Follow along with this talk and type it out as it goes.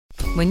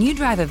When you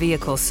drive a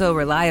vehicle so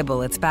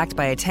reliable it's backed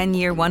by a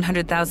 10-year,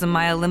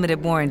 100,000-mile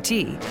limited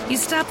warranty, you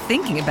stop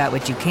thinking about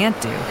what you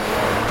can't do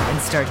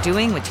and start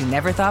doing what you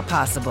never thought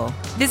possible.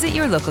 Visit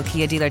your local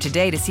Kia dealer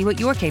today to see what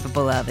you're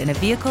capable of in a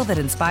vehicle that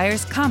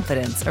inspires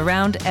confidence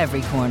around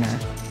every corner.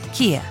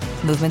 Kia,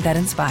 movement that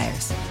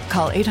inspires.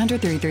 Call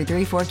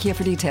 800-333-4KIA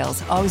for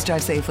details. Always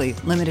drive safely.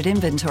 Limited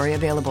inventory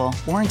available.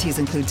 Warranties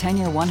include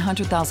 10-year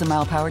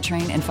 100,000-mile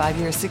powertrain and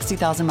 5-year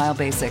 60,000-mile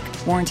basic.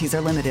 Warranties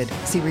are limited.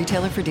 See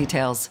retailer for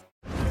details.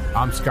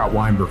 I'm Scott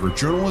Weinberger,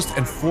 journalist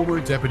and former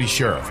deputy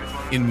sheriff.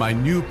 In my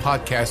new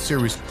podcast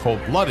series,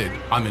 Cold-Blooded,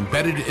 I'm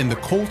embedded in the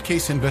cold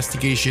case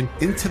investigation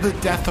into the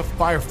death of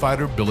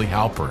firefighter Billy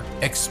Halpern.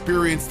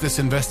 Experience this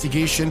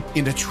investigation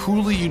in a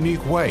truly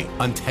unique way,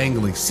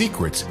 untangling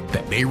secrets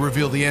that may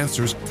reveal the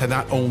answers to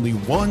not only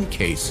one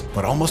case,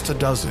 but almost a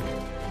dozen.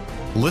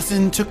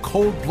 Listen to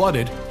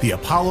Cold-Blooded, The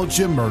Apollo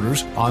Gym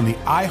Murders on the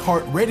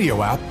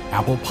iHeartRadio app,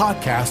 Apple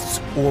Podcasts,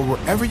 or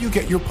wherever you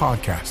get your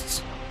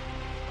podcasts.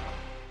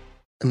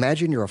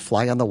 Imagine you're a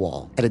fly on the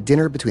wall at a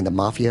dinner between the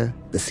mafia,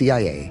 the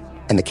CIA,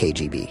 and the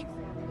KGB.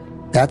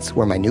 That's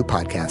where my new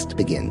podcast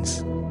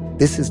begins.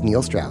 This is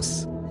Neil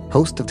Strauss,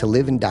 host of To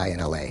Live and Die in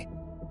LA,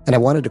 and I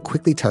wanted to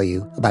quickly tell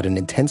you about an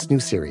intense new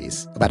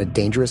series about a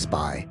dangerous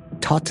spy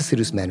taught to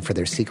seduce men for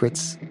their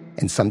secrets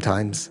and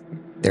sometimes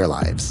their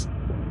lives.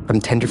 From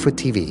Tenderfoot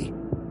TV,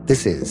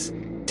 this is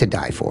To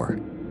Die For.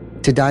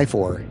 To Die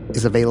For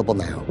is available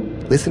now.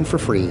 Listen for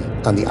free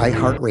on the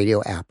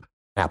iHeartRadio app,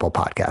 Apple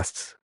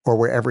Podcasts, or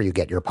wherever you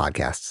get your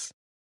podcasts.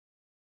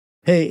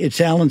 Hey,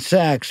 it's Alan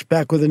Sachs,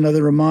 back with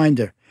another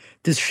reminder.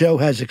 This show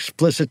has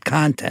explicit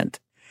content.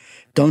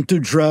 Don't do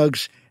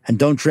drugs and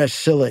don't dress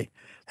silly.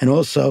 And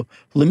also,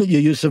 limit your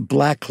use of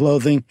black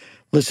clothing.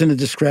 Listener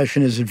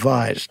discretion is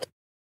advised.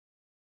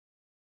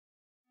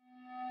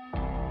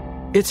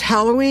 It's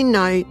Halloween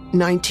night,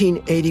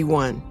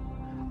 1981.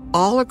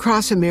 All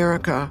across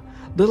America,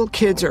 little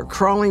kids are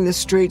crawling the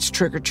streets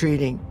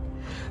trick-or-treating.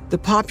 The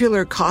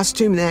popular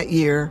costume that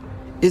year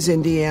is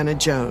Indiana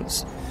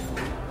Jones.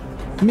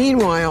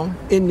 Meanwhile,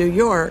 in New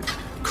York,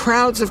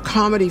 crowds of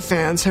comedy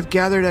fans have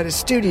gathered at a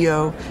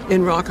studio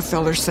in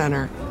Rockefeller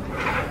Center.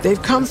 They've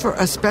come for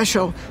a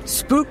special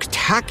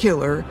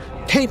spooktacular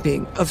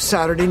taping of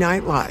Saturday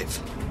Night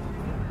Live.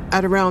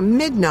 At around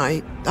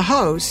midnight, the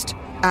host,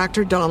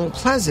 actor Donald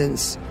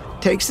Pleasence,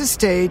 takes the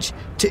stage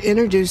to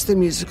introduce the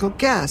musical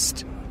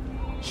guest.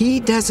 He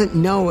doesn't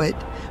know it,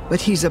 but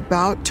he's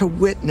about to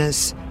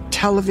witness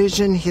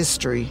television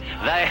history.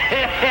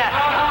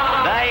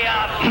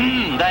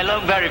 They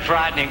look very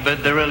frightening,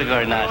 but they're really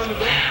very nice.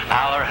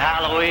 Our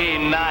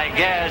Halloween night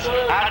guests.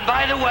 And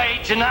by the way,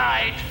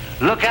 tonight,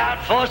 look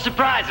out for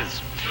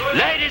surprises.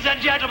 Ladies and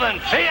gentlemen,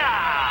 fear!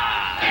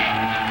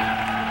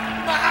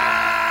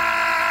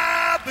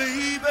 My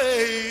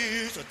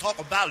babies talk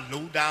about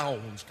low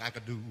down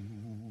skakadoo.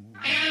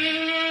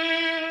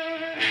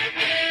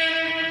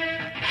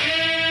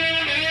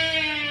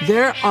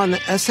 There on the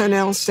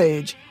SNL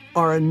stage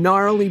are a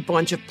gnarly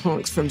bunch of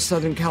punks from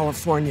Southern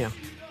California,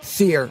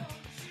 Fear.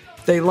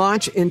 They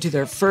launch into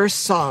their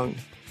first song,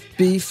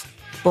 Beef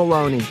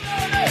Bologna.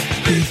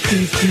 Beef,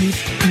 beef,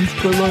 beef,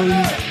 beef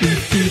bologna,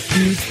 beef, beef,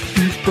 beef,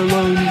 beef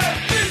bologna.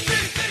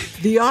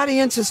 The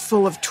audience is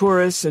full of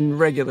tourists and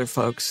regular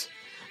folks,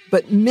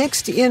 but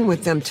mixed in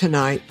with them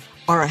tonight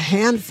are a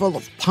handful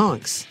of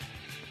punks.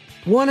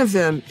 One of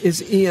them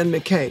is Ian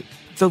MacKaye,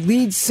 the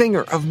lead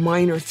singer of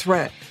Minor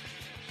Threat.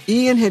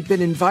 Ian had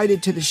been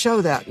invited to the show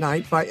that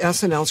night by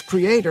SNL's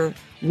creator,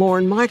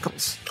 Lorne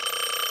Michaels.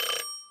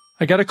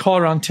 I got a call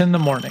around 10 in the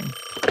morning.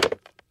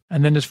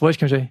 And then this voice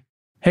came and say,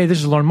 "Hey, this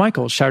is Lorne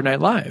Michaels, Saturday Night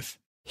Live."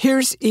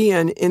 Here's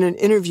Ian in an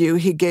interview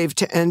he gave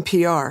to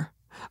NPR.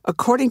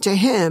 According to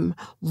him,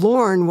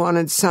 Lorne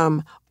wanted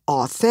some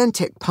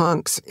authentic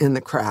punks in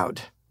the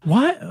crowd.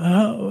 What?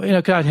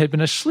 God had been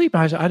asleep.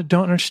 I said, I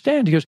don't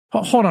understand. He goes,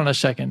 hold on a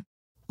second.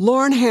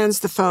 Lorne hands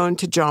the phone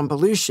to John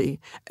Belushi,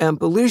 and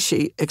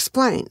Belushi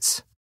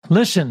explains.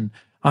 Listen,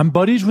 I'm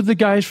buddies with the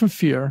guys from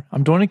Fear.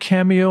 I'm doing a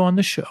cameo on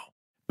the show.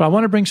 But I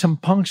want to bring some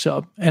punks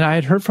up, and I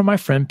had heard from my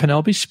friend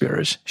Penelope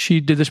Spears. She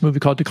did this movie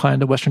called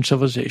Decline to Western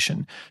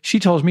Civilization. She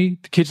tells me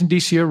the kids in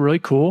D.C. are really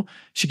cool.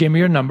 She gave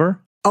me her number.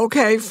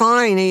 Okay,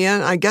 fine,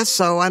 Ian. I guess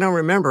so. I don't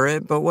remember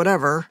it, but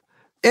whatever.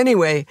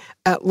 Anyway,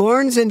 at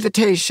Lorne's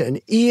invitation,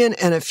 Ian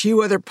and a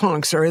few other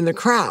punks are in the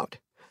crowd,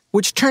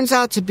 which turns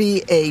out to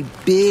be a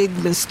big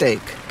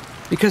mistake.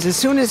 Because as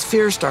soon as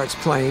Fear starts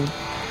playing,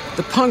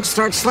 the punks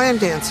start slam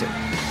dancing.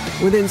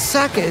 Within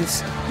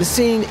seconds, the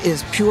scene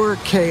is pure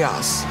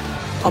chaos.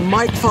 A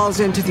mic falls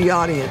into the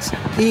audience.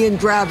 Ian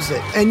grabs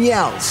it and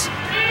yells.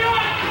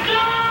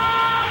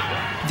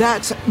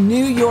 That's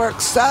New York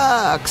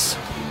sucks,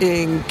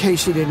 in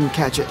case you didn't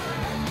catch it.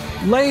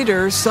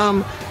 Later,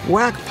 some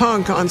whack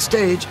punk on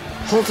stage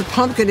holds a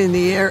pumpkin in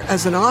the air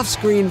as an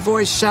off-screen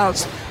voice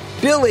shouts,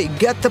 "Billy,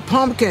 get the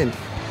pumpkin!"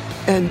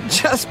 And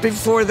just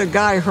before the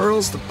guy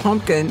hurls the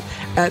pumpkin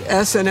at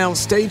SNL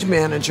stage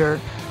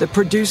manager, the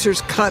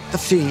producers cut the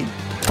feed.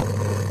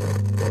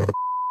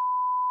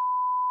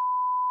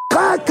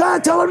 Cut!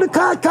 tell them to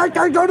cut,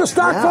 go to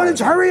stock footage,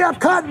 hurry up,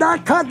 cut,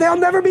 not cut. They'll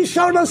never be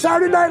shown on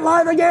Saturday Night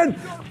Live again.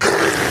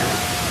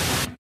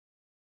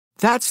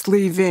 That's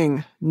Lee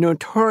Ving,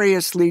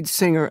 notorious lead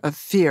singer of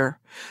Fear,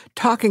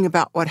 talking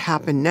about what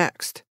happened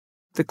next.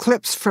 The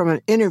clip's from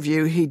an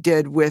interview he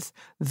did with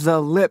The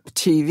Lip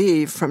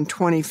TV from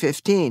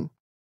 2015.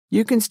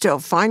 You can still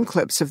find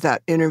clips of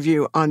that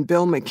interview on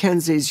Bill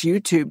McKenzie's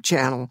YouTube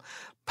channel,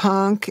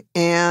 Punk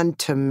and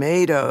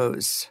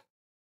Tomatoes.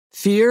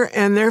 Fear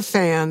and their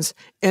fans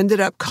ended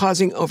up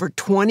causing over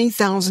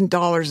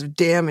 $20,000 of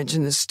damage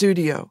in the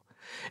studio,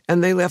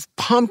 and they left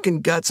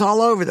pumpkin guts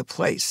all over the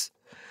place.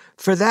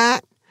 For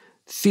that,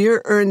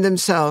 Fear earned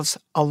themselves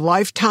a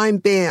lifetime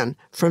ban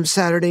from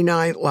Saturday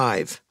Night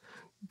Live.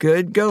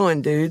 Good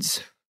going,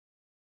 dudes.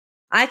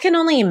 I can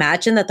only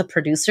imagine that the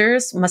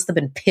producers must have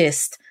been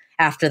pissed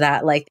after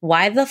that. Like,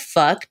 why the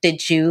fuck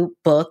did you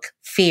book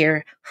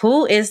Fear?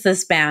 Who is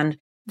this band?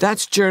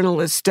 That's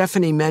journalist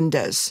Stephanie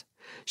Mendez.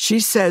 She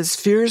says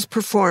Fear's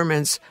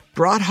performance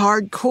brought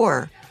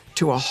hardcore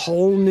to a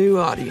whole new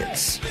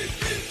audience.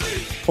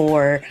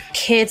 For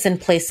kids in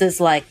places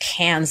like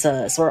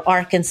Kansas or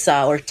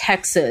Arkansas or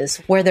Texas,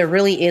 where there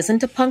really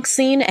isn't a punk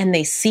scene, and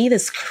they see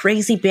this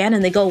crazy band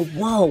and they go,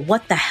 whoa,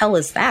 what the hell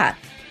is that?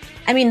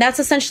 I mean, that's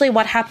essentially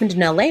what happened in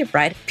LA,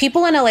 right?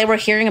 People in LA were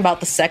hearing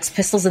about the Sex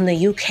Pistols in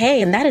the UK,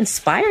 and that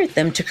inspired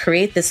them to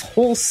create this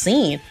whole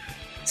scene.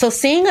 So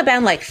seeing a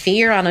band like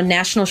Fear on a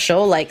national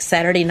show like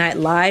Saturday Night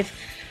Live,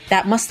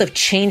 that must have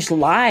changed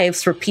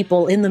lives for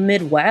people in the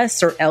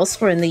Midwest or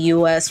elsewhere in the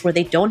US where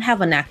they don't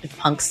have an active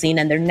punk scene,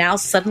 and they're now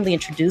suddenly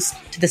introduced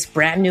to this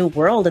brand new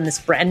world and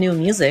this brand new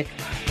music.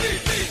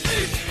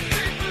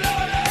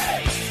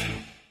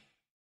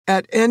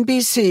 At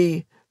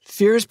NBC,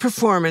 Fear's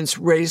performance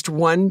raised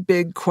one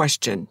big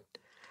question.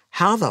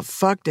 How the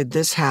fuck did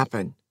this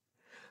happen?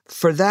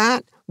 For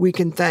that, we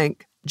can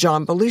thank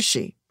John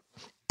Belushi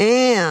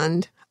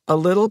and a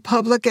little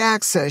public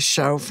access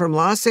show from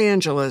Los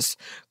Angeles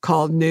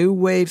called New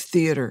Wave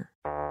Theater.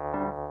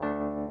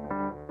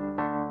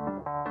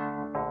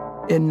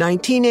 In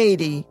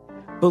 1980,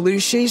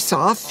 Belushi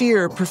saw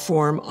Fear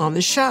perform on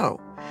the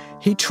show.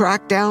 He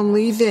tracked down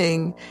Lee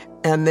Ving,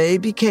 and they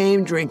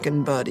became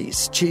drinking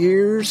buddies.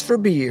 Cheers for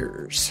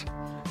beers.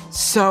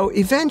 So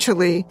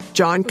eventually,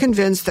 John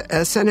convinced the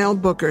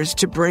SNL bookers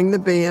to bring the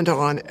band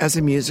on as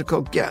a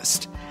musical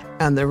guest,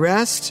 and the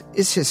rest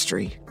is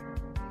history.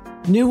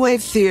 New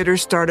Wave Theater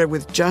started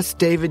with just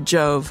David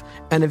Jove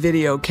and a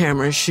video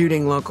camera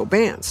shooting local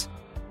bands.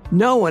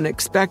 No one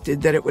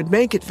expected that it would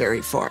make it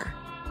very far.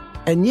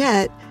 And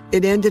yet,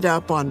 it ended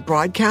up on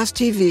broadcast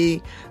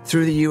TV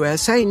through the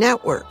USA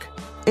Network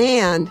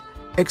and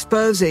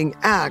exposing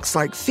acts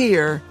like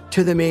Fear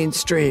to the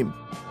mainstream.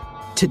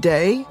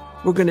 Today,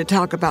 we're going to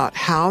talk about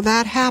how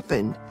that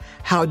happened,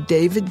 how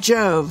David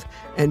Jove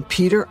and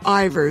Peter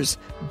Ivers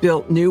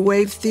built New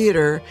Wave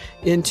Theater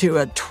into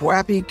a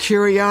twappy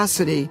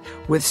curiosity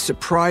with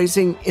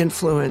surprising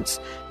influence,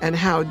 and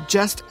how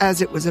just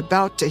as it was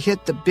about to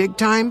hit the big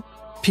time,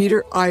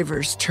 Peter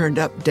Ivers turned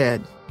up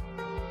dead.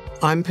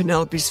 I'm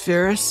Penelope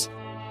Spheris,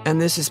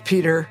 and this is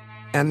Peter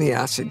and the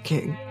Acid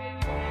King.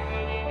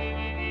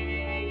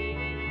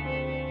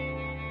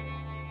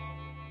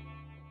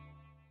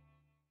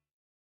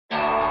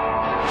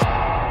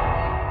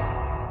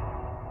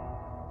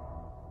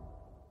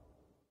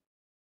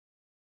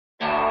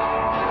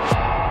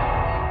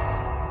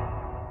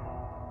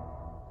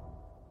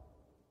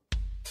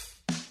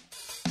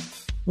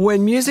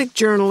 When music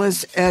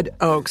journalist Ed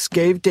Oakes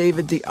gave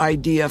David the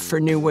idea for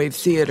New Wave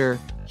Theater,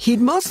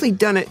 he'd mostly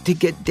done it to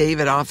get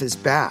David off his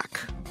back.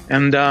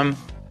 And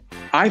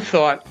I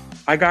thought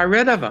I got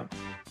rid of him.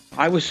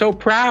 I was so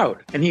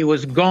proud, and he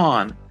was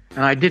gone,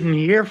 and I didn't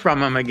hear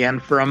from him again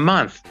for a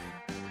month.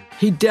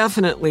 He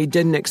definitely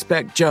didn't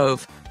expect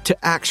Jove to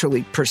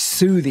actually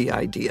pursue the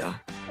idea.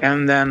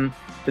 And then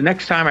the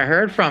next time I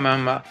heard from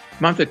him, a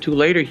month or two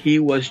later, he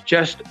was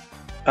just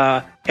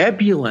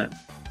ebullient.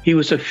 He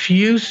was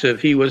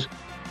effusive. He was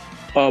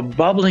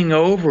bubbling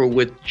over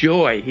with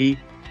joy.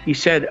 He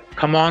said,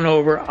 come on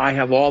over. I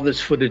have all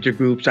this footage of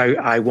groups.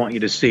 I want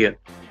you to see it.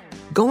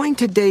 Going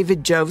to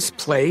David Jove's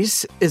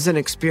place is an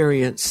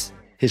experience.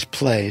 His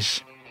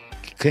place,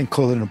 you can't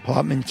call it an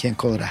apartment, can't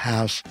call it a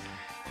house.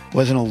 It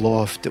wasn't a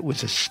loft. It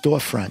was a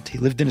storefront. He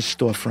lived in a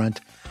storefront.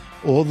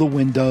 All the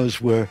windows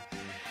were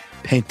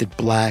painted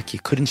black. You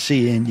couldn't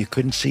see in, you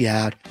couldn't see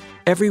out.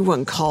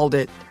 Everyone called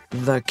it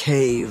the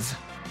cave.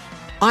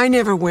 I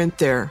never went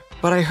there,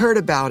 but I heard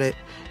about it,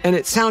 and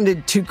it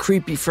sounded too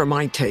creepy for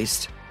my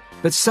taste.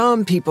 But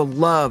some people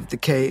loved the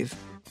cave.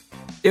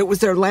 It was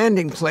their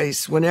landing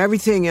place when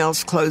everything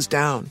else closed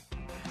down.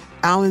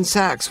 Alan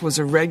Sachs was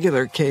a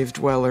regular cave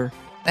dweller.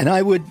 And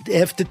I would,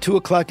 after 2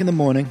 o'clock in the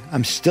morning,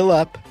 I'm still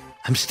up,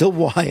 I'm still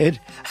wired,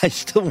 I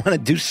still want to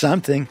do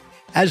something,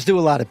 as do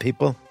a lot of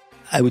people.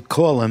 I would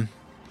call him,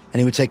 and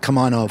he would say, come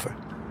on over.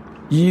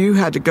 You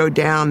had to go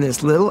down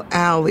this little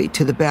alley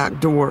to the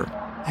back door.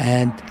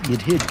 And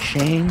you'd hear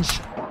chains.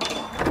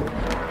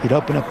 He'd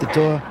open up the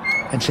door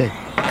and say,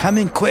 come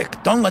in quick,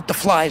 don't let the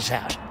flies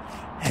out.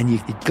 And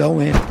you'd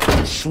go in,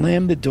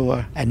 slam the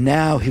door, and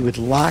now he would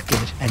lock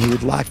it, and he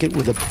would lock it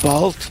with a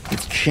bolt,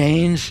 with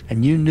chains,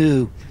 and you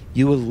knew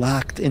you were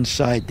locked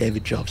inside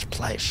David Jove's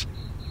place.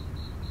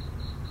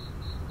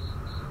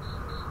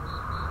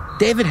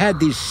 David had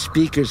these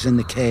speakers in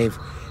the cave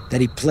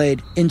that he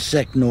played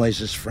insect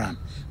noises from.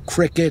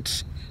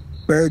 Crickets,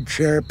 bird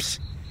chirps,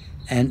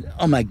 and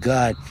oh my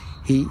God,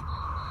 he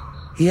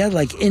had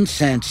like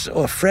incense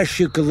or fresh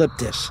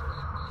eucalyptus.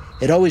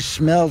 It always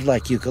smelled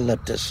like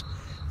eucalyptus,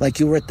 like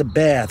you were at the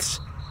baths,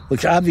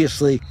 which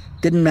obviously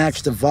didn't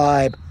match the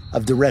vibe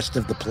of the rest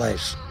of the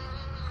place.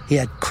 He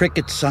had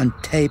crickets on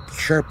tape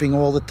chirping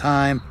all the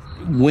time,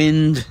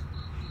 wind.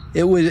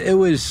 It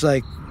was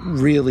like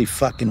really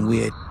fucking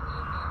weird.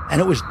 And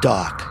it was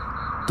dark.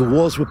 The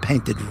walls were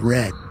painted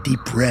red,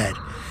 deep red.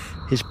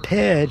 His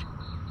pad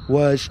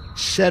was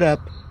set up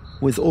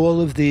with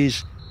all of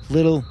these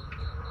little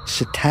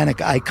satanic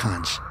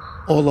icons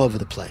all over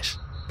the place.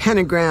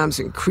 Pentagrams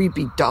and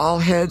creepy doll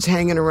heads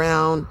hanging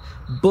around,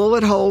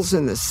 bullet holes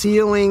in the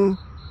ceiling.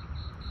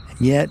 And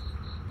yet,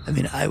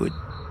 I would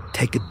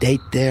take a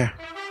date there.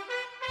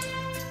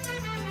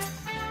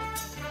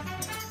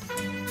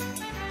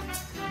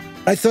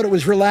 I thought it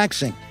was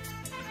relaxing,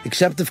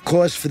 except, of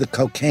course, for the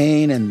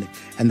cocaine and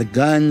the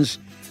guns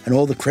and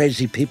all the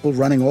crazy people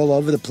running all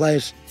over the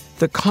place.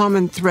 The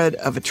common thread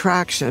of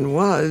attraction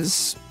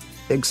was,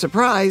 big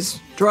surprise,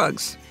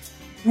 drugs.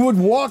 You would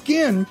walk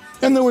in,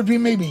 and there would be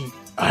maybe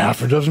a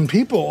half a dozen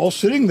people all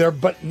sitting there,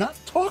 but not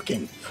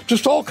talking.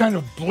 Just all kind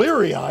of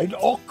bleary-eyed,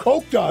 all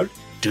coked out.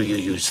 Do you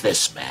use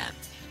this, man?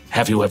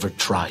 Have you ever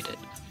tried it?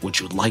 Would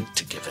you like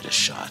to give it a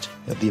shot?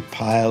 There'd be a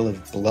pile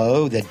of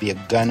blow. There'd be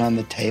a gun on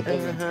the table.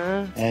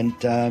 And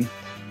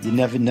you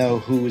never know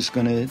who was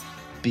going to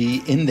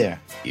be in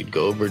there. You'd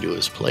go over to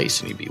his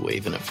place and he'd be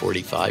waving a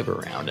 .45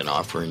 around and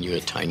offering you a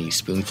tiny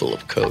spoonful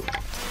of coke.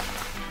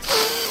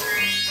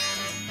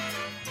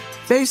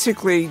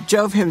 Basically,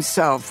 Jove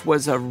himself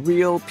was a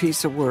real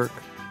piece of work.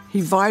 He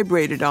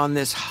vibrated on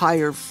this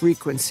higher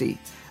frequency,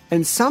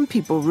 and some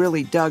people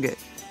really dug it.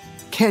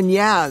 Ken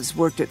Yaz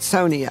worked at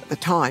Sony at the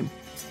time.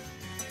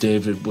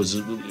 David was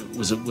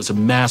a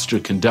master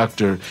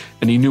conductor,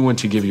 and he knew when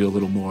to give you a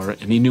little more,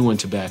 and he knew when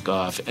to back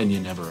off, and you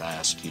never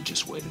asked. You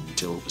just waited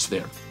until it was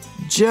there.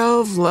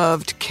 Jove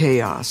loved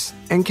chaos,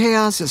 and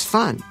chaos is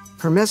fun,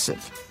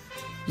 permissive.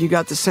 You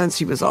got the sense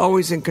he was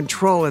always in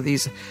control of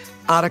these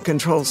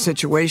out-of-control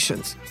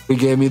situations. He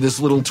gave me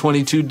this little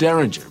 .22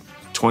 Derringer,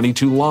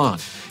 22 long,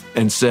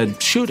 and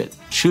said, shoot it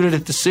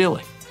at the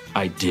ceiling.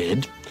 I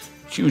did.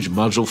 Huge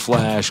muzzle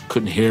flash,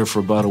 couldn't hear for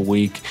about a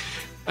week.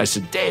 I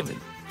said, David,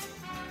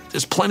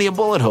 there's plenty of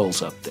bullet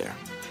holes up there.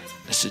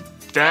 I said,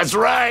 that's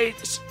right.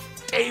 I said,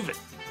 David,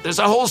 there's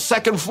a whole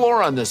second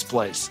floor on this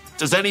place.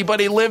 Does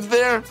anybody live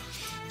there?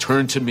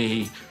 Turned to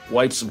me,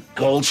 wiped some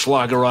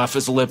Goldschlager off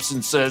his lips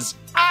and says,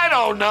 I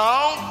don't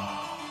know.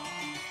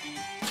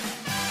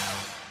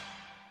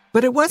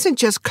 But it wasn't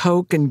just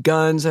coke and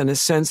guns and a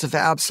sense of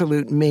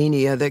absolute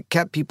mania that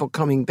kept people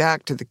coming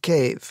back to the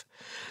cave.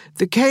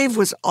 The cave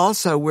was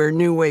also where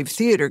New Wave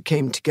Theater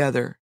came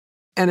together.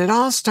 And it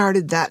all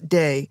started that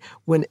day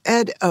when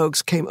Ed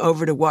Oakes came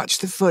over to watch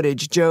the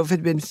footage Jove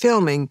had been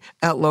filming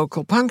at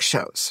local punk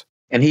shows.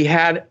 And he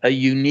had a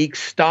unique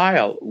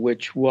style,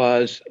 which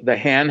was the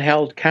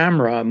handheld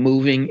camera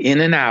moving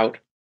in and out.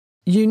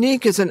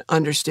 Unique is an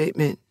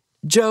understatement.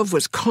 Jove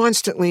was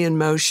constantly in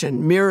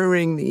motion,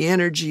 mirroring the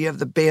energy of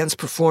the band's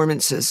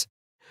performances.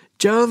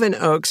 Jove and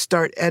Oakes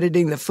start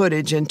editing the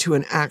footage into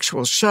an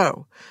actual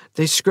show.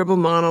 They scribble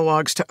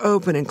monologues to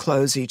open and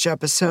close each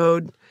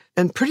episode.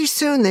 And pretty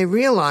soon they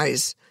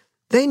realize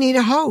they need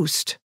a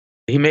host.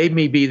 He made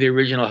me be the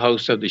original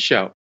host of the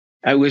show.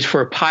 It was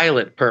for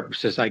pilot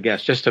purposes, I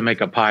guess, just to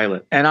make a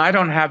pilot. And I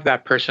don't have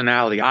that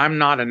personality. I'm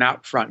not an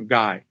out front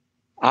guy.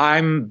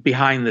 I'm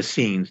behind the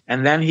scenes.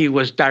 And then he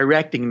was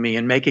directing me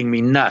and making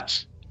me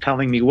nuts,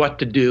 telling me what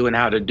to do and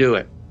how to do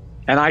it.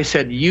 And I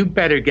said, you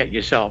better get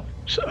yourself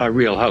a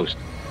real host.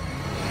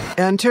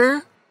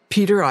 Enter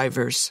Peter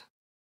Ivers.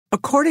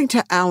 According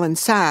to Alan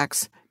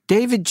Sachs,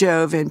 David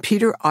Jove and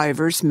Peter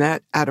Ivers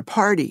met at a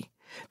party.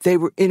 They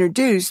were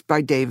introduced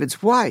by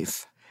David's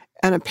wife.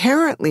 And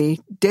apparently,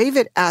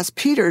 David asked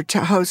Peter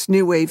to host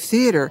New Wave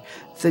Theater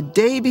the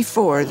day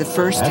before the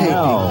first taping.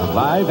 Now,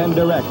 live and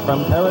direct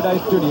from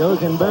Paradise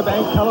Studios in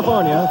Burbank,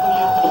 California,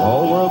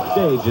 All World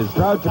Stage is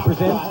proud to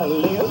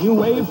present New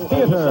Wave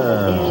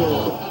Theater.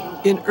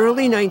 In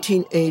early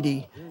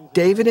 1980,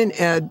 David and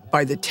Ed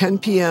by the 10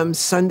 p.m.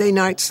 Sunday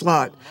night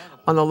slot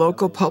on the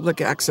local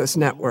public access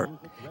network.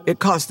 It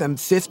cost them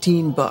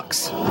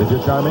 $15. With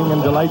your charming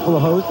and delightful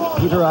host,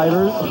 Peter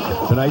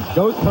Ivers, tonight's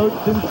ghost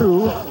hosts and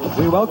crew,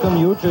 we welcome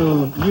you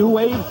to New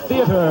Wave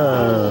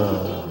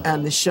Theater.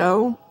 And the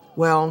show?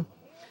 Well,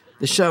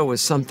 the show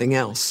was something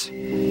else.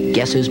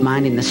 Guess who's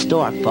minding the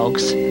store,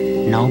 folks?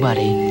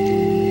 Nobody.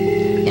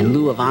 In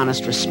lieu of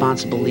honest,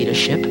 responsible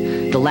leadership,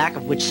 the lack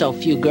of which so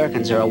few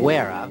gherkins are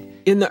aware of.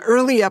 In the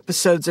early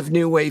episodes of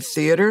New Wave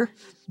Theater,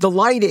 the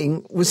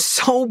lighting was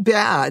so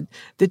bad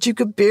that you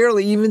could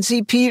barely even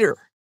see Peter.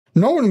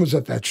 No one was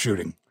at that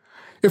shooting.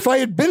 If I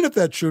had been at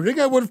that shooting,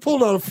 I would have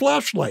pulled out a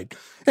flashlight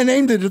and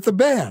aimed it at the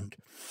band.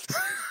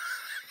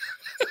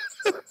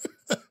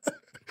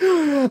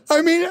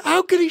 I mean,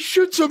 how could he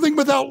shoot something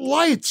without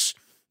lights?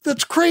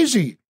 That's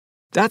crazy.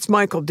 That's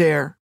Michael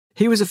Dare.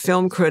 He was a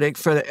film critic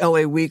for the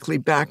LA Weekly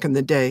back in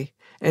the day,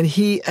 and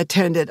he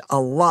attended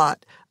a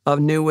lot of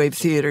New Wave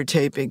Theater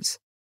tapings.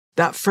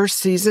 That first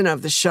season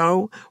of the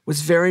show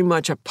was very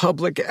much a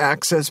public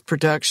access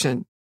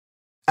production.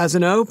 As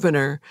an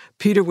opener,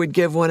 Peter would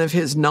give one of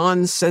his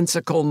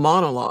nonsensical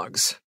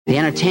monologues. The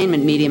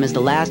entertainment medium is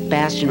the last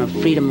bastion of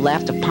freedom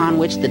left upon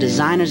which the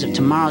designers of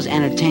tomorrow's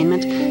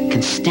entertainment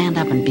can stand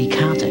up and be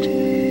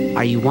counted.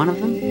 Are you one of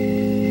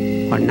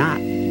them or not?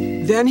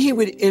 Then he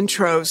would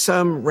intro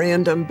some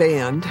random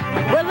band.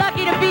 We're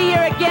lucky to be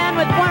here again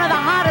with one of the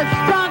hottest,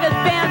 strongest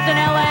bands in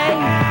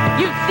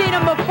L.A. You've seen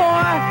them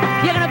before.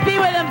 You're going to be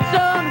with them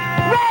soon.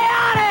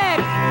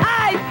 Rayonics!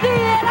 I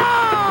see it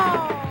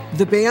all!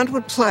 The band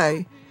would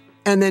play,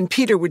 and then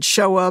Peter would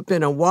show up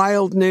in a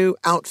wild new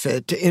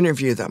outfit to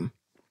interview them.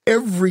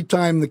 Every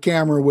time the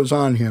camera was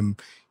on him,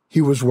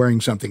 he was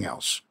wearing something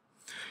else.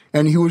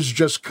 And he was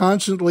just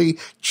constantly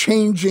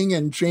changing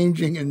and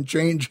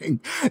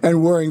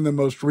wearing the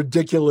most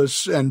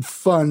ridiculous and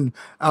fun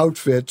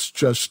outfits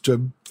just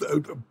to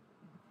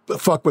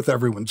fuck with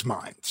everyone's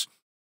minds.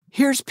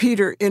 Here's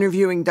Peter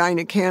interviewing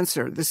Dinah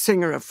Cancer, the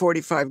singer of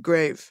 45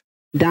 Grave.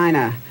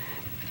 Dinah,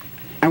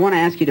 I want to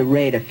ask you to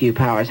rate a few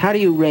powers. How do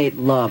you rate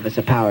love as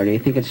a power? Do you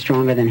think it's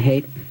stronger than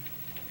hate?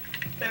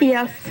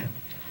 Yes.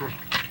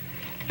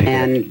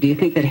 And do you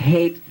think that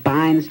hate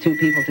binds two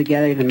people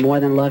together even more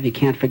than love? You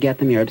can't forget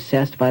them. You're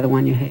obsessed by the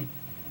one you hate?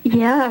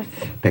 Yes.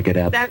 Pick it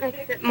up. That makes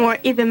it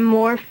even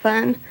more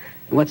fun.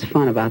 What's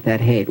fun about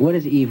that hate? What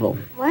is evil?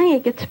 Why? You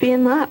get to beat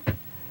them up.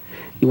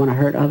 You want to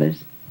hurt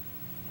others?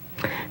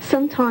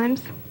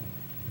 Sometimes.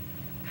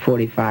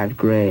 45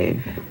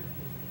 Grave.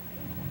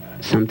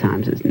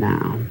 Sometimes is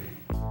now.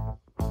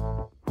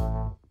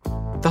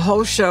 The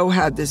whole show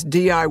had this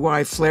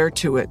DIY flair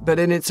to it, but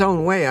in its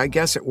own way, I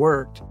guess it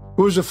worked.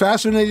 It was a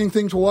fascinating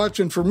thing to watch,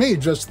 and for me,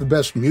 just the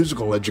best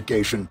musical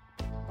education.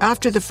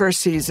 After the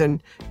first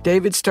season,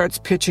 David starts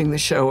pitching the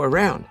show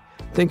around,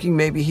 thinking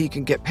maybe he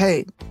can get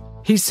paid.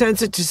 He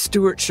sends it to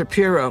Stuart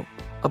Shapiro,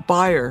 a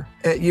buyer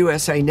at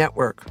USA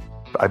Network.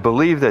 I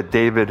believe that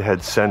David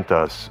had sent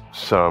us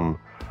some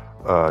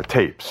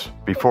tapes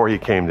before he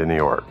came to New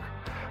York.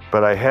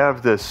 But I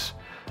have this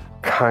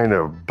kind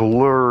of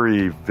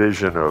blurry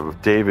vision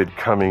of David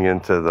coming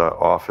into the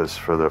office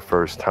for the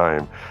first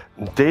time.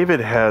 David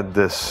had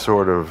this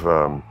sort of,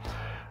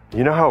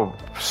 you know how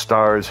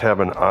stars have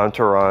an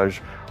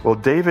entourage? Well,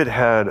 David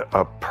had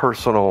a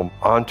personal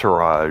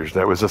entourage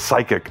that was a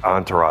psychic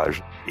entourage.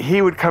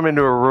 He would come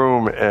into a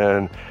room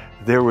and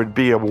there would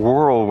be a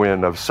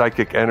whirlwind of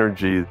psychic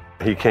energy.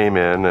 He came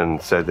in and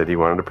said that he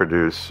wanted to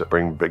produce,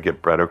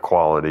 get better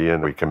quality,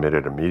 and we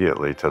committed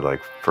immediately to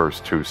like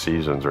first 2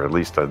 seasons, or at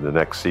least the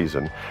next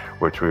season,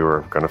 which we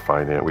were going to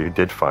finance. We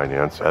did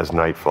finance as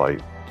Night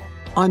Flight.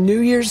 On New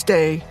Year's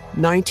Day,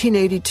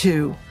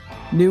 1982,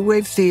 New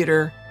Wave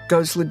Theater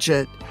goes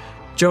legit,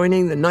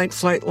 joining the Night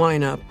Flight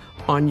lineup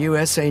on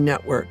USA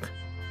Network.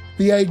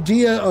 The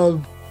idea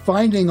of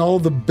finding all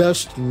the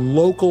best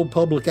local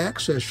public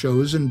access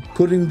shows and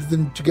putting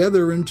them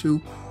together into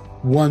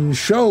one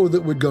show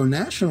that would go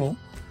national.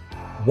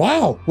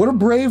 Wow, what a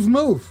brave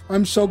move.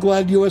 I'm so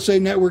glad USA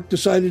Network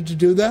decided to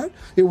do that.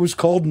 It was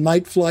called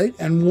Night Flight,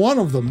 and one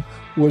of them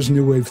was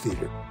New Wave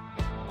Theater.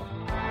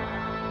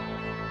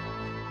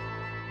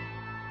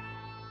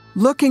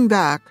 Looking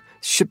back,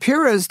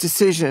 Shapiro's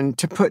decision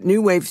to put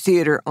New Wave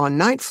Theater on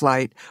Night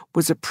Flight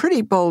was a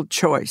pretty bold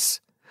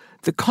choice.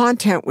 The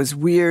content was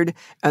weird,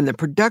 and the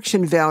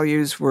production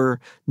values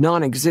were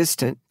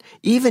non-existent.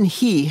 Even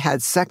he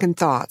had second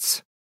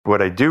thoughts.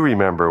 What I do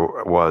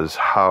remember was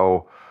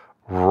how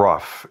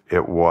rough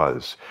it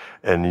was.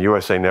 And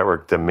USA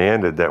Network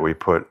demanded that we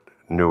put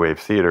New Wave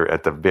Theater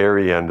at the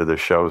very end of the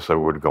show so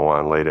it would go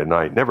on late at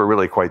night. Never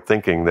really quite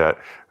thinking that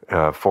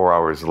 4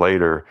 hours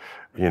later,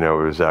 it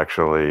was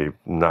actually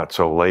not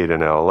so late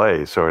in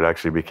L.A., so it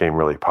actually became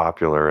really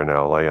popular in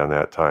L.A. on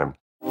that time.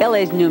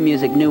 LA's new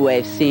music, new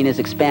wave scene is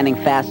expanding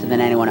faster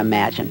than anyone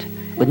imagined.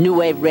 With new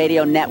wave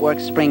radio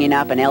networks springing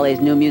up and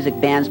LA's new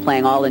music bands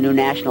playing all the new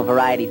national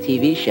variety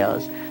TV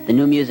shows, the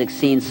new music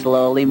scene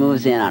slowly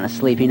moves in on a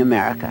sleeping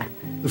America.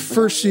 The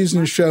first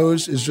season of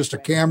shows is just a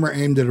camera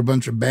aimed at a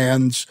bunch of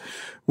bands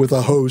with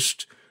a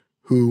host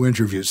who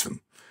interviews them.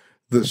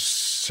 The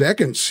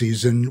second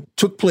season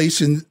took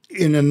place in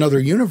another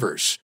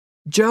universe.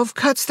 Jove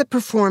cuts the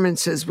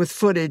performances with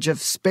footage of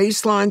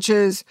space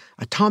launches,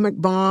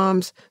 atomic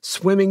bombs,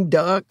 swimming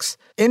ducks,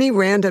 any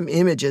random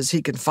images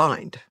he could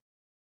find.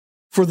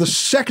 For the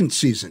second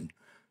season,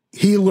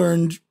 he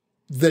learned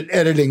that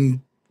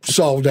editing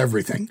solved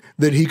everything,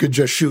 that he could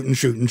just shoot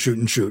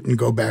and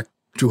go back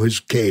to his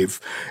cave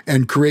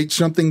and create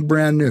something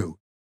brand new.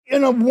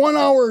 In a 1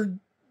 hour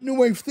New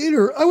Wave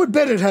Theater, I would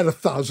bet it had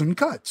 1,000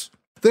 cuts.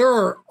 There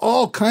are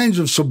all kinds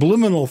of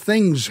subliminal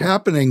things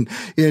happening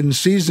in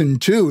season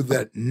 2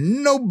 that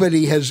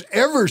nobody has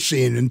ever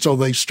seen until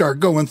they start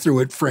going through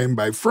it frame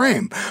by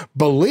frame.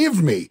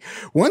 Believe me,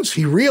 once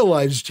he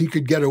realized he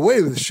could get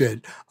away with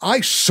shit,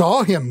 I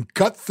saw him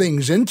cut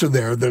things into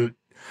there that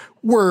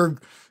were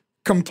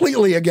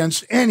completely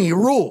against any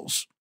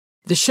rules.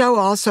 The show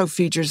also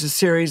features a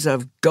series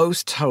of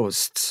ghost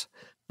hosts.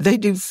 They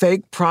do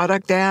fake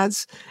product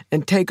ads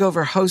and take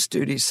over host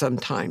duties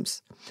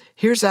sometimes.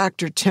 Here's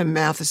actor Tim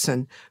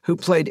Matheson, who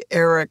played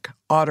Eric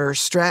Otter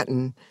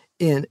Stratton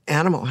in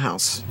Animal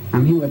House.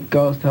 I'm here with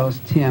ghost host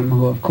Tim,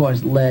 who of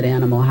course led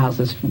Animal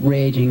House's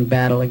raging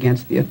battle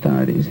against the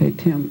authorities. Hey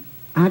Tim,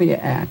 how do you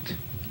act?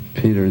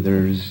 Peter,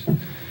 there's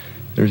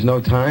no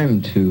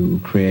time to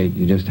create.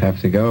 You just have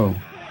to go.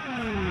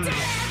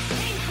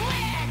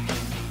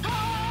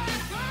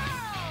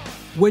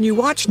 When you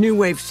watch New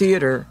Wave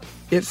Theater,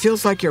 it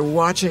feels like you're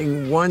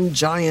watching one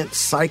giant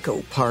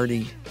psycho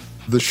party.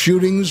 The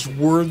shootings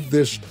were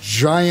this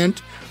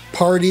giant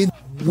party.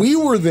 We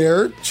were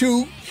there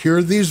to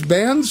hear these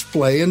bands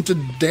play and to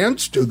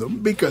dance to them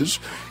because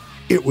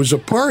it was a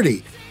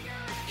party.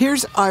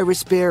 Here's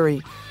Iris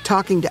Berry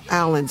talking to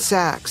Alan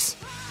Sachs.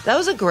 That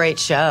was a great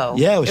show.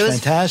 Yeah, it was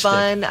fantastic.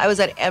 Fun. I was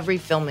at every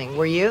filming.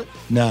 Were you?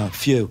 No,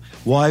 few.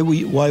 Why were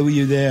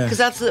you there? Because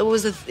that's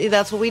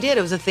what we did.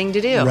 It was a thing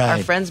to do. Right.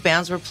 Our friends'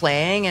 bands were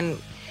playing, and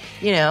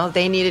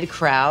they needed a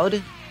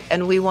crowd,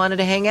 and we wanted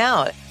to hang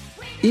out.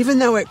 Even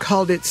though it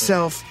called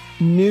itself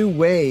New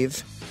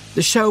Wave,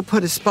 the show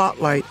put a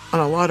spotlight on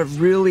a lot of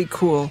really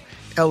cool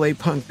LA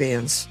punk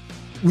bands.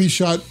 We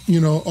shot,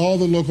 all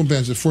the local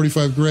bands at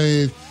 45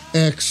 Grade,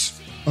 X,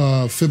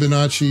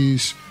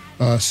 Fibonacci's,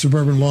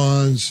 Suburban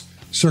Lawns,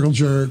 Circle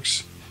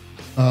Jerks,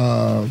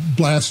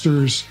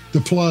 Blasters,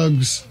 The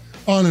Plugs,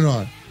 on and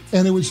on.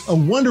 And it was a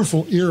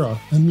wonderful era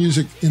in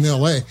music in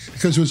LA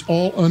because it was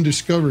all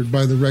undiscovered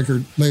by the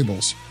record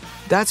labels.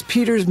 That's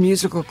Peter's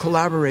musical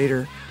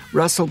collaborator,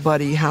 Russell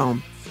Buddy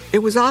Helm. It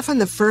was often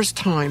the first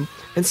time,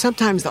 and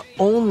sometimes the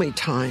only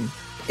time,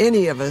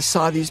 any of us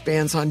saw these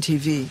bands on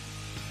TV.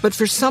 But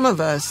for some of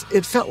us,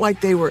 it felt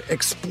like they were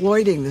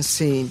exploiting the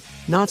scene,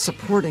 not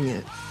supporting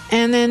it.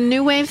 And then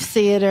New Wave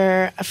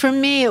Theater, for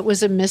me, it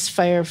was a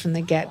misfire from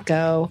the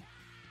get-go.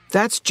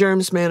 That's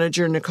Germs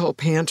manager Nicole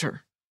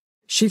Panter.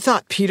 She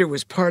thought Peter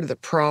was part of the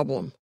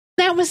problem.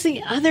 That was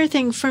the other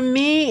thing. For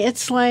me,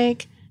 it's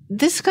like,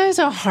 this guy's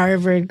a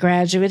Harvard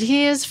graduate.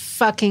 He is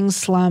fucking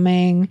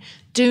slumming.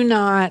 Do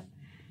not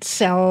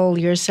sell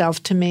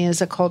yourself to me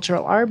as a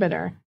cultural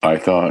arbiter. I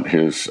thought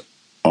his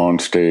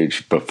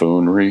onstage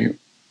buffoonery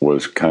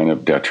was kind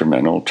of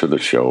detrimental to the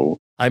show.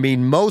 I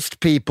mean, most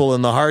people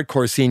in the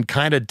hardcore scene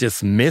kind of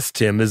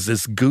dismissed him as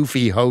this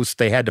goofy host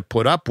they had to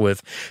put up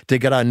with to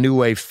get on New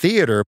Wave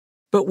Theater.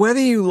 But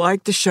whether you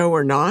liked the show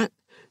or not,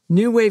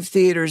 New Wave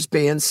Theater's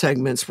band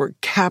segments were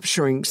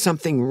capturing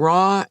something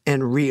raw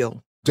and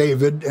real.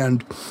 David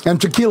and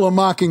Tequila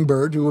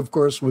Mockingbird, who of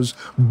course was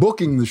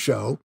booking the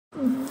show,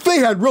 they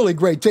had really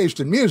great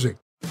taste in music.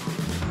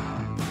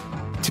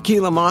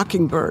 Tequila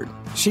Mockingbird.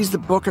 She's the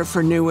booker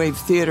for New Wave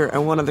Theater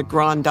and one of the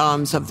grand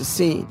dames of the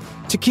scene.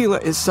 Tequila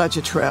is such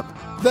a trip.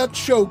 That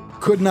show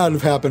could not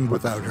have happened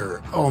without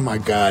her. Oh my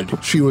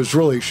God. She was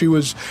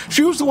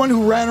the one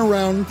who ran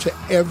around to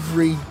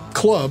every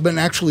club and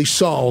actually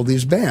saw all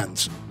these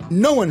bands.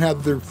 No one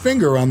had their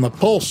finger on the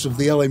pulse of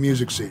the LA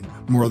music scene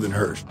more than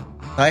hers.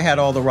 I had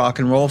all the rock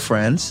and roll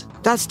friends.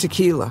 That's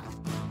Tequila.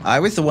 I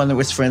was the one that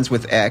was friends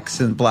with X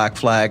and Black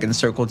Flag and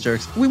Circle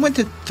Jerks. We went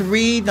to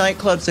 3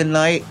 nightclubs a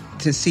night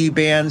to see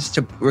bands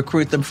to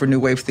recruit them for New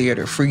Wave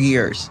Theater for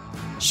years.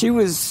 She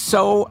was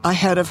so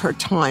ahead of her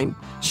time.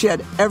 She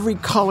had every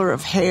color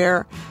of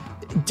hair,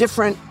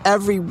 different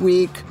every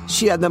week.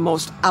 She had the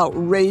most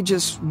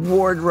outrageous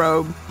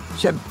wardrobe.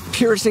 She had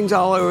piercings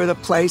all over the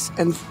place,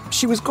 and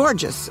she was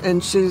gorgeous.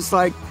 And she's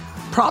like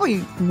probably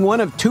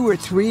one of 2 or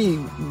 3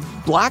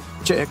 black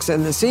chicks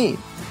in the scene.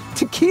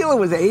 Tequila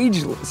was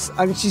ageless.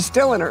 I mean, she's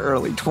still in her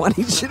early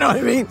 20s, you know what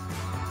I mean?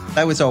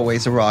 I was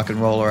always a rock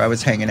and roller. I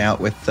was hanging out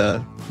with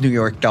the New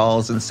York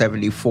Dolls in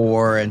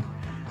 '74, and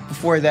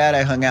before that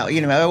I hung out,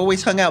 I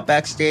always hung out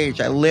backstage.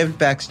 I lived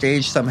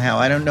backstage somehow.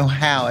 I don't know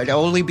how. I'd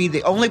only be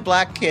the only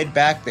black kid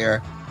back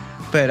there,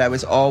 but I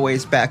was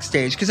always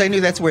backstage because I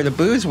knew that's where the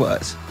booze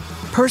was.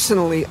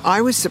 Personally,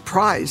 I was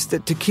surprised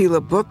that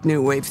Tequila booked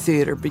New Wave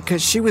Theater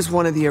because she was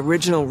one of the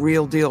original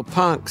Real Deal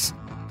punks.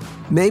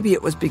 Maybe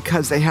it was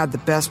because they had the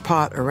best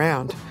pot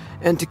around,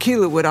 and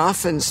Tequila would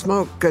often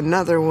smoke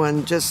another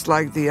one just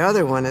like the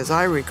other one, as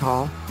I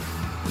recall.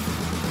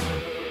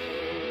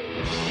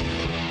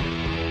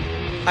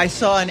 I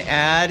saw an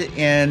ad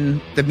in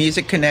the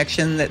Music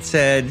Connection that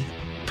said,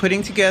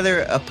 putting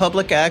together a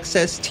public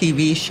access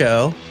TV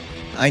show,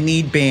 I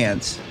need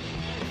bands.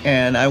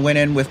 And I went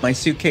in with my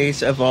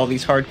suitcase of all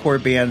these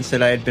hardcore bands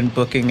that I had been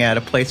booking at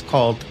a place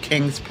called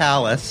King's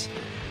Palace.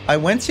 I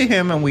went to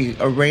him and we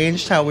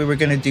arranged how we were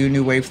going to do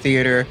New Wave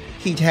Theater.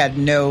 He'd had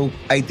no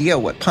idea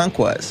what punk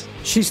was.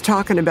 She's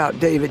talking about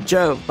David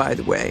Jove, by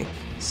the way.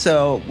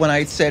 So when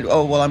I said,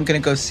 oh, well, I'm going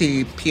to go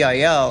see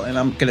PIL and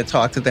I'm going to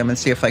talk to them and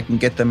see if I can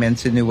get them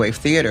into New Wave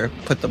Theater,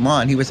 put them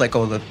on, he was like,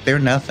 oh, they're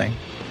nothing.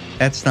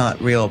 That's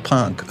not real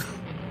punk.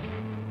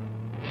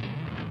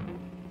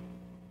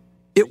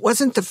 It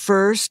wasn't the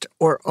first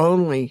or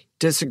only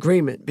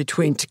disagreement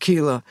between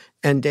Tequila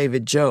and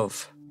David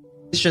Jove.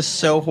 It's just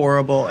so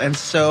horrible and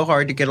so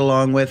hard to get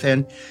along with,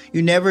 and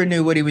you never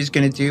knew what he was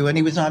going to do, and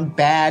he was on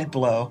bad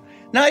blow,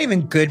 not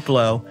even good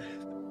blow.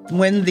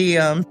 When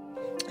the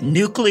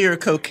nuclear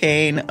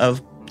cocaine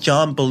of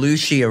John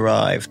Belushi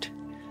arrived,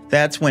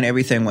 that's when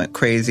everything went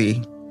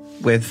crazy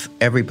with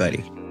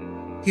everybody.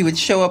 He would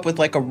show up with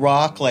like a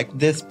rock like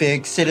this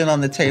big, sitting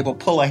on the table,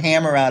 pull a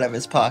hammer out of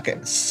his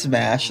pocket,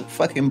 smash,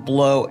 fucking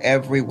blow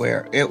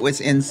everywhere. It was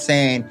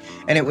insane.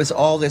 And it was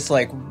all this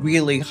like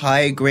really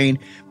high grain.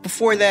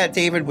 Before that,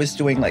 David was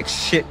doing like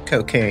shit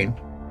cocaine.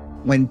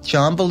 When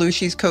John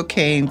Belushi's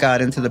cocaine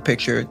got into the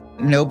picture,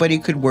 nobody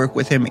could work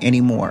with him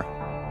anymore.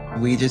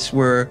 We just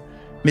were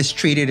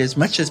mistreated as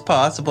much as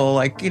possible.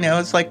 Like,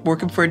 it's like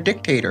working for a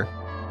dictator.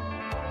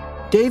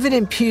 David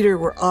and Peter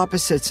were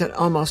opposites in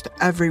almost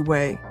every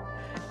way.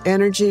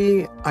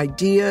 Energy,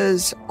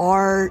 ideas,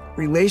 art,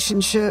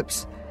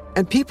 relationships,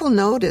 and people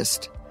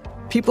noticed.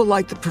 People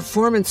like the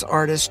performance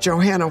artist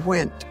Johanna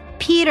Wendt.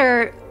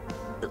 Peter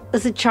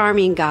was a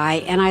charming guy,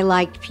 and I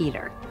liked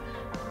Peter.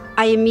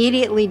 I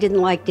immediately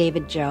didn't like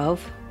David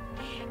Jove.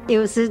 It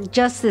was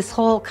just this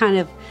whole kind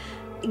of,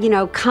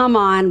 come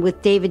on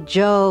with David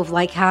Jove,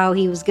 like how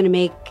he was going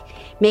to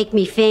make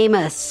me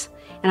famous,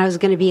 and I was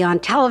going to be on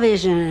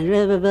television, and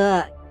blah, blah,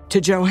 blah.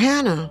 To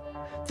Johanna,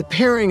 the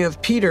pairing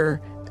of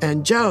Peter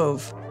and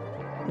Jove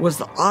was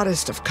the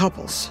oddest of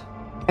couples.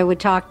 I would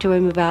talk to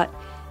him about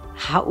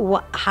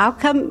how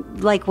come,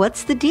 like,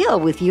 what's the deal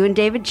with you and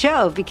David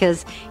Jove?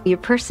 Because your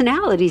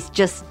personalities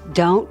just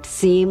don't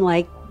seem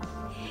like,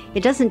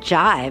 it doesn't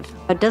jive.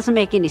 It doesn't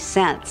make any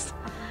sense.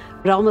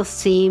 It almost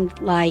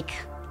seemed like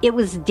it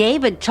was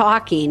David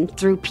talking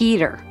through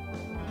Peter.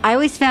 I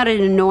always found it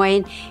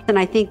annoying, and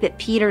I think that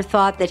Peter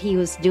thought that he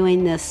was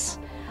doing this,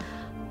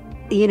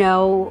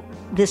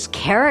 this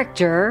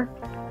character.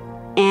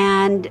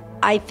 And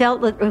I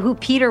felt that who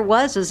Peter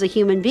was as a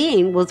human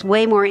being was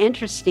way more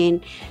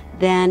interesting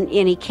than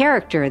any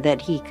character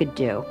that he could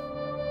do.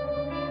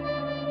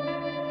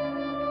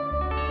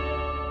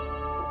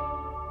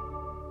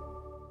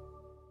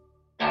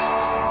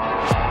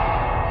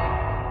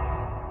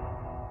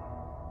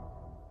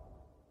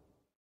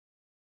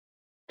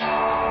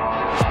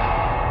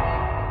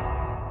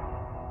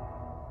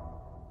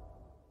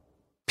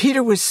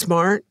 Peter was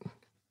smart,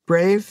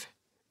 brave,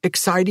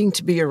 exciting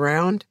to be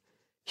around.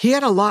 He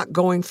had a lot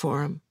going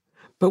for him,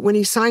 but when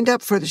he signed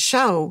up for the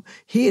show,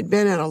 he had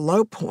been at a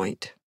low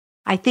point.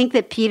 I think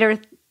that Peter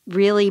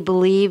really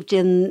believed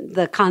in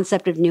the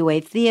concept of New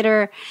Wave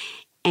Theater,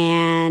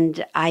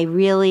 and I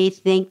really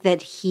think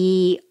that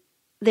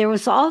there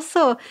was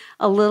also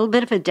a little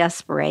bit of a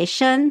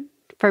desperation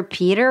for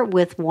Peter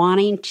with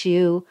wanting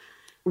to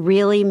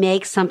really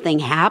make something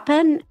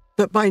happen.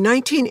 But by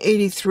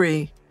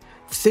 1983,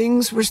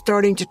 things were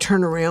starting to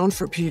turn around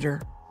for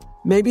Peter.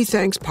 Maybe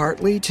thanks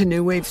partly to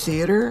New Wave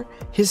Theater,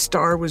 his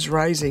star was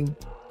rising.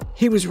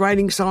 He was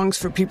writing songs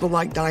for people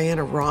like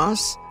Diana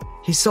Ross.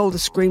 He sold a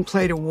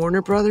screenplay to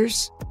Warner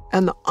Brothers,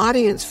 and the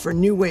audience for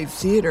New Wave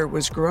Theater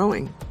was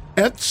growing.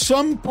 At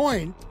some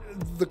point,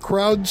 the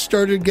crowd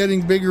started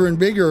getting bigger and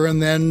bigger, and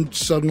then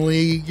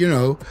suddenly,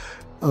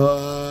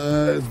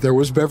 there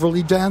was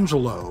Beverly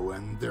D'Angelo,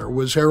 and there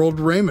was Harold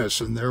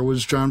Ramis, and there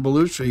was John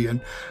Belushi, and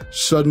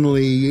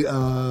suddenly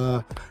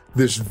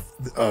this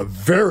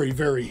very,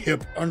 very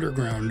hip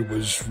underground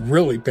was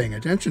really paying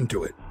attention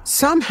to it.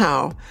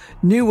 Somehow,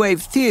 New Wave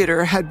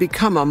Theater had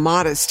become a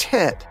modest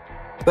hit,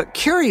 but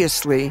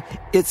curiously,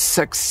 its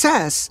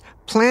success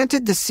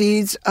planted the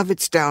seeds of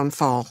its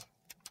downfall.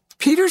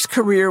 Peter's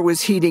career was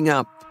heating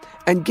up,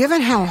 and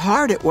given how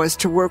hard it was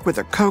to work with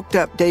a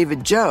coked-up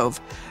David Jove,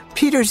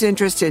 Peter's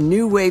interest in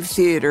New Wave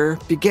Theater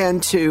began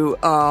to,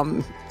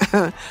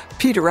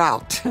 peter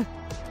out.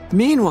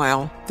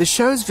 Meanwhile, the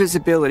show's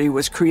visibility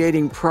was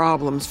creating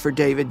problems for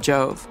David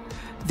Jove.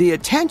 The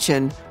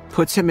attention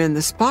puts him in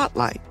the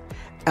spotlight,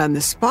 and the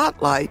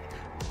spotlight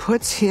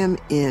puts him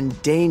in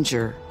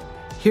danger.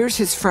 Here's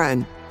his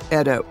friend,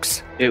 Ed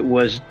Oakes. It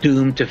was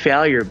doomed to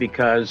failure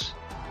because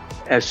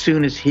as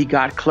soon as he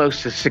got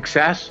close to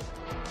success,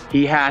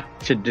 he had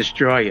to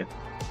destroy it.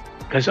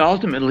 Because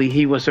ultimately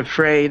he was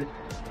afraid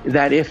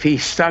that if he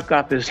stuck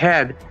up his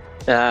head,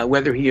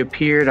 whether he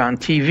appeared on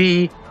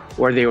TV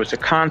or there was a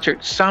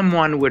concert,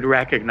 someone would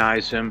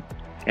recognize him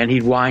and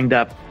he'd wind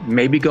up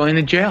maybe going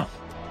to jail.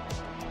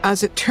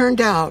 As it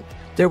turned out,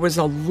 there was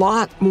a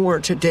lot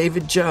more to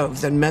David Jove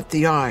than met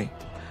the eye.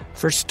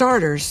 For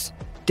starters,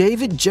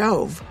 David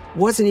Jove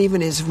wasn't even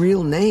his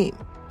real name.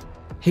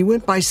 He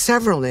went by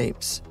several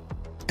names,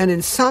 and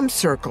in some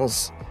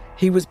circles,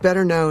 he was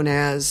better known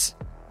as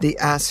the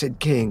Acid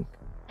King.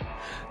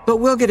 But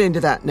we'll get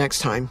into that next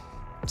time.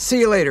 See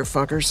you later,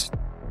 fuckers.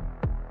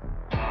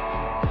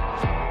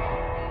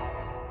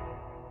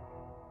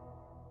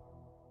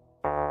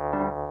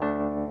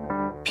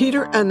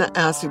 Peter and the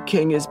Acid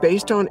King is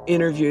based on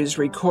interviews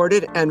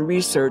recorded and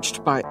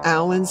researched by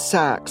Alan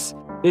Sachs.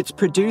 It's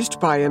produced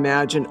by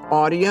Imagine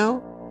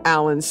Audio,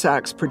 Alan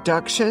Sachs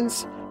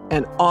Productions,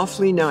 and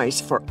Awfully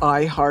Nice for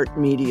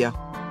iHeartMedia.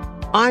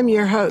 I'm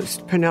your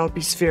host, Penelope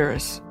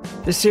Spheris.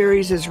 The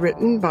series is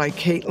written by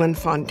Caitlin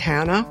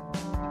Fontana.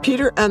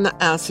 Peter and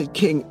the Acid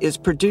King is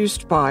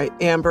produced by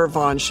Amber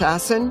Von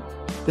Schassen.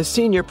 The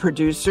senior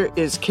producer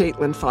is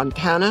Caitlin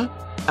Fontana,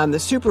 and the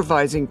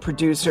supervising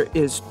producer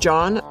is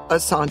John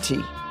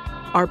Asante.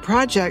 Our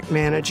project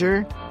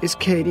manager is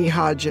Katie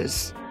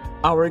Hodges.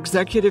 Our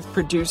executive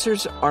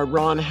producers are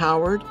Ron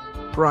Howard,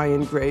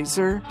 Brian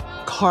Grazer,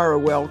 Cara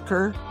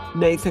Welker,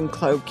 Nathan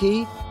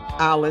Clokey,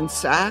 Alan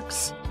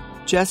Sachs,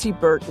 Jesse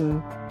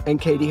Burton, and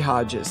Katie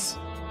Hodges.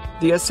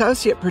 The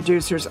associate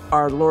producers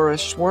are Laura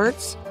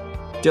Schwartz,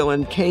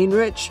 Dylan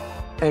Cainrich,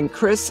 and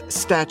Chris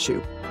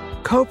Statue.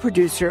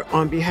 Co-producer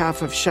on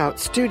behalf of Shout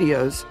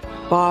Studios,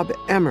 Bob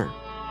Emmer.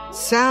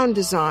 Sound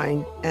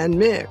design and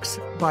mix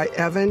by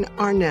Evan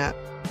Arnett.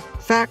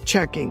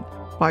 Fact-checking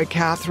by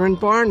Catherine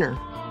Barner.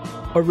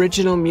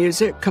 Original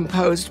music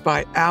composed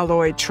by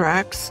Alloy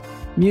Tracks.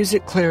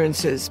 Music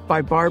clearances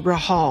by Barbara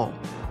Hall.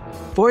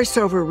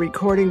 Voiceover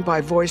recording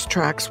by Voice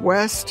Tracks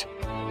West.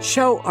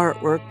 Show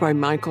artwork by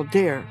Michael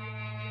Dare.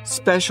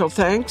 Special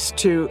thanks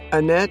to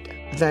Annette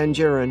Van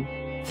Duren.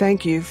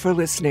 Thank you for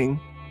listening.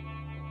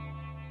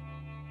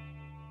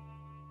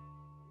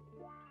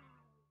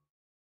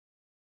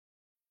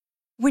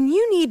 When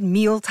you need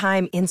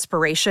mealtime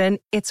inspiration,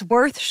 it's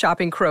worth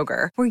shopping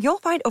Kroger, where you'll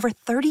find over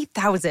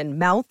 30,000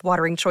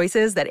 mouth-watering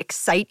choices that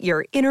excite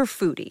your inner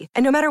foodie.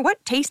 And no matter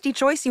what tasty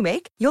choice you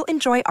make, you'll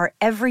enjoy our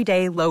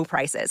everyday low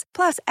prices,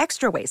 plus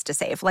extra ways to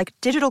save, like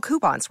digital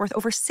coupons worth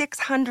over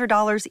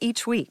 $600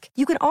 each week.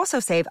 You can also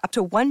save up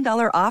to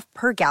 $1 off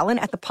per gallon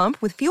at the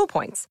pump with fuel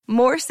points.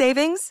 More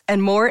savings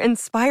and more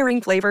inspiring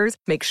flavors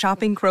make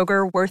shopping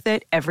Kroger worth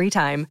it every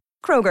time.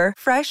 Kroger,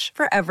 fresh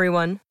for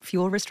everyone.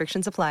 Fuel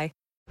restrictions apply.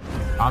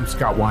 I'm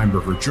Scott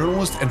Weinberger,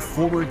 journalist and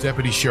former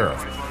deputy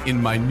sheriff.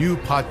 In my new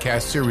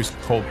podcast series,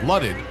 Cold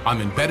Blooded, I'm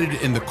embedded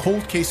in the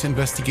cold case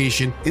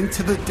investigation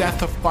into the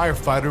death of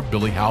firefighter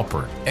Billy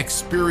Halpern.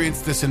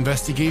 Experience this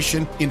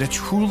investigation in a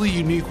truly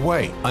unique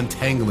way,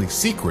 untangling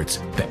secrets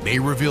that may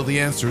reveal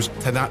the answers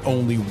to not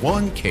only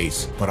one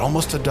case, but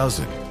almost a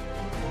dozen.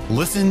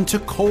 Listen to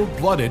Cold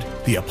Blooded,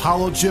 the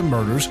Apollo Gym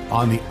Murders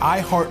on the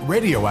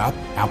iHeartRadio app,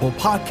 Apple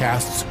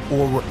Podcasts,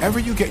 or wherever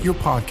you get your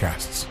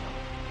podcasts.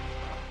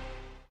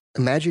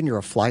 Imagine you're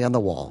a fly on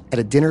the wall at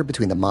a dinner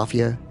between the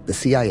Mafia, the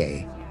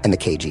CIA, and the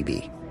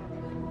KGB.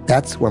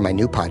 That's where my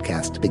new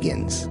podcast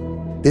begins.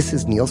 This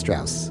is Neil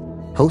Strauss,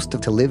 host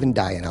of To Live and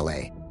Die in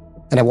LA,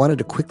 and I wanted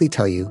to quickly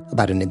tell you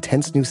about an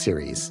intense new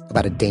series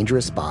about a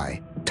dangerous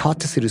spy taught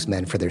to seduce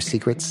men for their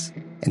secrets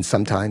and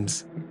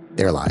sometimes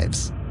their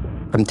lives.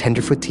 From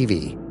Tenderfoot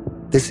TV,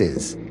 this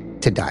is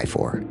To Die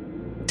For.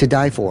 To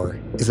Die For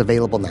is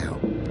available now.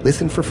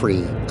 Listen for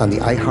free on the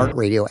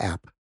iHeartRadio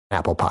app,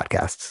 Apple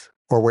Podcasts,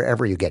 or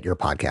wherever you get your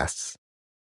podcasts.